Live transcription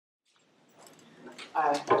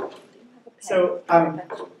So,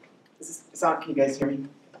 is this on? Can you guys hear me?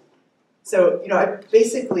 So, I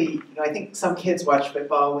basically, I think some kids watch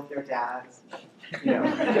football with their dads.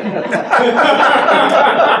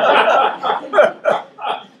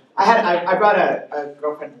 I brought a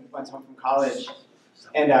girlfriend once home from college,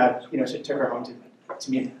 and she took her home to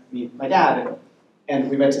meet my dad, and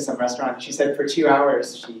we went to some restaurant. She said for 2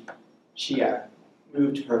 hours she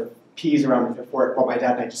moved her peas around with her fork while my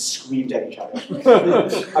dad and I just screamed at each other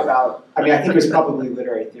about, I think it was probably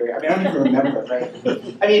literary theory. I don't even remember,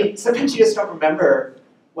 right? Sometimes you just don't remember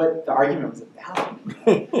what the argument was about.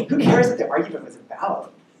 Who cares what the argument was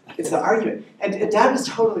about? It's the argument. And Dad was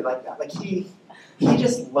totally like that. Like he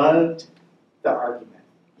just loved the argument.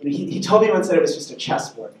 He told me once that it was just a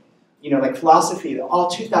chessboard. Like philosophy, all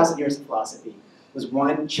 2,000 years of philosophy was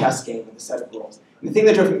one chess game with a set of rules. And the thing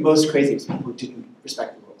that drove me most crazy was people who didn't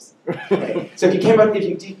respect the rules. Right? So if you didn't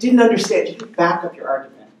understand, you didn't back up your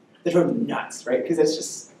argument, that drove me nuts, right? Because that's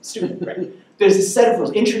just stupid, right? There's a set of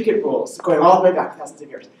rules, intricate rules, going all the way back thousands of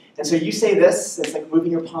years. And so you say this, it's like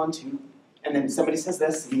moving your pawn to, and then somebody says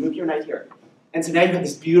this, and you move your knight here. And so now you have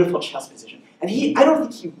this beautiful chess position. And I don't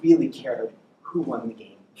think he really cared who won the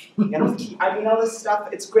game. I don't think all this stuff,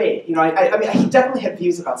 it's great. He definitely had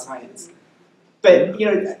views about science. But,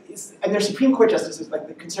 and their Supreme Court justices, like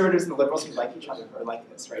the conservatives and the liberals who like each other, are like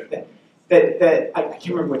this, right? That I can't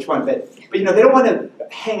remember which one, but they don't want to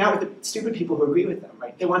hang out with the stupid people who agree with them,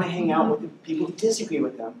 right? They want to hang out with the people who disagree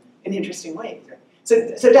with them in interesting ways. Right?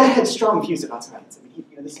 So Dad had strong views about science. He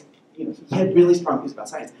had really strong views about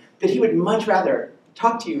science. But he would much rather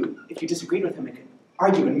talk to you if you disagreed with him and could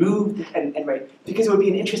argue and move and right, because it would be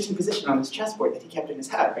an interesting position on this chessboard that he kept in his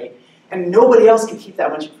head, right? And nobody else could keep that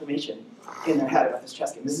much information in their head about this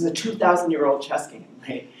chess game. This is a 2,000-year-old chess game,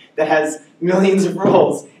 right? That has millions of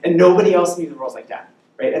rules, and nobody else knew the rules like that,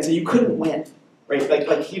 right? And so you couldn't win, right?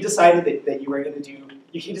 Like he decided that you were going to do,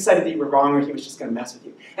 he decided that you were wrong, or he was just going to mess with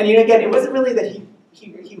you. And again, it wasn't really that he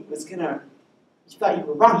was going to, he thought you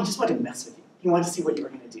were wrong. He just wanted to mess with you. He wanted to see what you were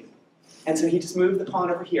going to do. And so he just moved the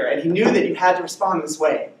pawn over here, and he knew that you had to respond this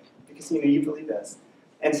way because he knew you believed this.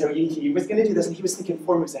 And so he was going to do this, and he was thinking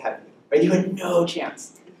 4 moves ahead of you, right? You had no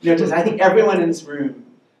chance. No chance. I think everyone in this room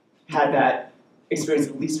had that experience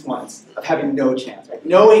at least once of having no chance, right?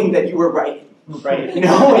 Knowing that you were right, right?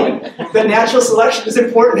 Knowing that natural selection is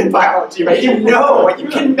important in biology, right? You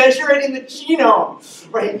can measure it in the genome,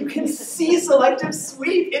 right? You can see selective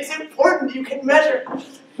sweep. It's important. You can measure.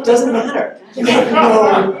 It doesn't matter. You had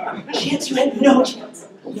no chance. You had no chance.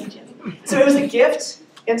 No chance. So it was a gift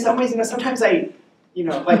in some ways. Sometimes I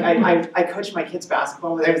coach my kids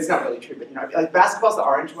basketball. It's not really true, but basketball's the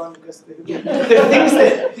orange one because there are things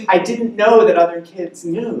that I didn't know that other kids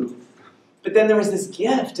knew. But then there was this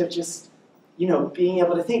gift of just being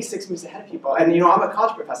able to think 6 moves ahead of people. And I'm a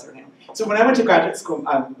college professor now. So when I went to graduate school,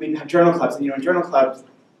 we have journal clubs, and in journal clubs,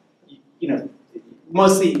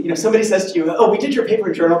 mostly, somebody says to you, "Oh, we did your paper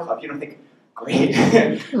in journal club." You don't think, "Great."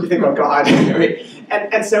 You think, "Oh God." Right?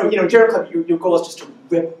 And so journal club, your goal is just to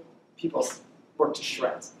rip people's work to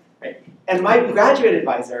shreds, right? And my graduate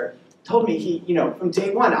advisor told me from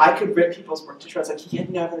day one I could rip people's work to shreds like he had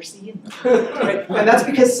never seen them, right? And that's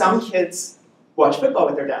because some kids watch football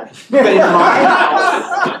with their dad. But in my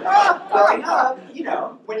house, growing up,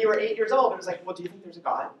 when you were 8 years old, it was like, well, do you think there's a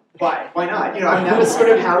God? Why? Why not? That was sort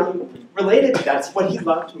of how he related to that. It's what he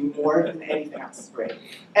loved more than anything else, right?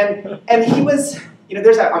 And he was,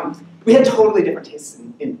 we had totally different tastes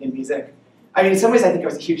in music. In some ways, I think it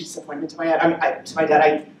was a huge disappointment to my dad. To my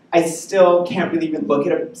dad, I still can't really even look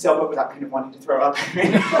at a sailboat without kind of wanting to throw up. He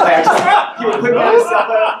would put me on a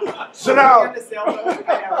sailboat. Sit down.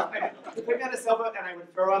 I know. He'd put me on a sailboat, and I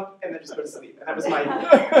would throw up, and then just go to sleep. And that was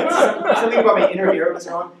something about my inner ear was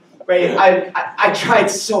wrong. Right? I tried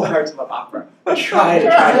so hard to love opera. I tried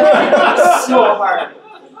so hard.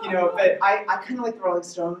 But I kind of like the Rolling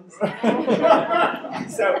Stones.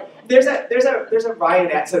 So there's a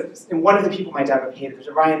Ryan Adams. And one of the people my dad would hate. There's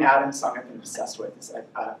a Ryan Adams song I've been obsessed with. It's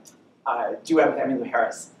a duet with Emmylou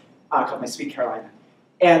Harris called "My Sweet Carolina."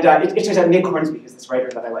 And it turns out Nick Hornsby, who's this writer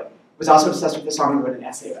that I like, was also obsessed with the song and wrote an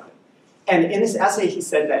essay about it. And in this essay, he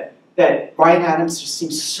said that Ryan Adams just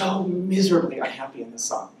seems so miserably unhappy in this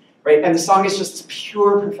song, right? And the song is just this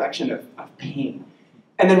pure perfection of pain.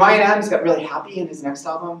 And then Ryan Adams got really happy in his next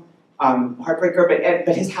album, Heartbreaker,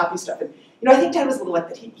 but his happy stuff. And I think Dad was a little like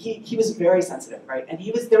that. He was very sensitive, right? And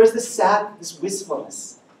there was this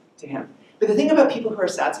wistfulness to him. But the thing about people who are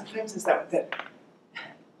sad sometimes is that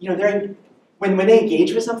when they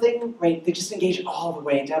engage with something, right, they just engage all the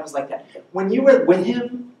way. And Dad was like that. When you were with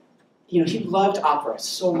him, he loved opera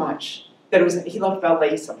so much that it was, he loved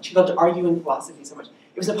ballet so much, he loved arguing philosophy so much.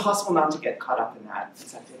 It was impossible not to get caught up in that,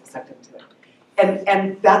 sucked into it.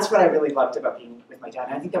 And that's what I really loved about being with my dad,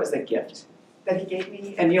 and I think that was the gift that he gave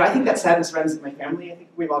me. And I think that sadness runs in my family. I think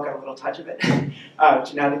we've all got a little touch of it,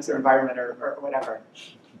 genetics or environment or whatever.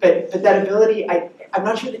 But that ability, I'm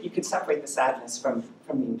not sure that you could separate the sadness from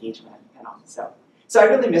the engagement and all. So I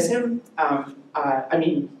really miss him. I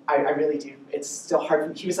mean, I really do. It's still hard for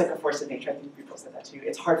me. He was like a force of nature. I think people said that too.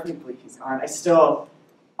 It's hard for me to believe he's gone. I still,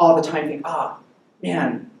 all the time, think,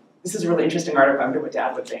 man, this is a really interesting article. I wonder what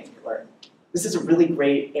Dad would think. Or this is a really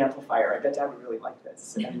great amplifier. I bet Dad would really like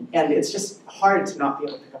this. And it's just hard to not be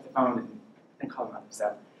able to pick up the phone and call him up.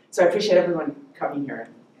 So I appreciate everyone coming here.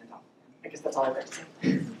 And I guess that's all I've got to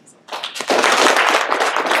say.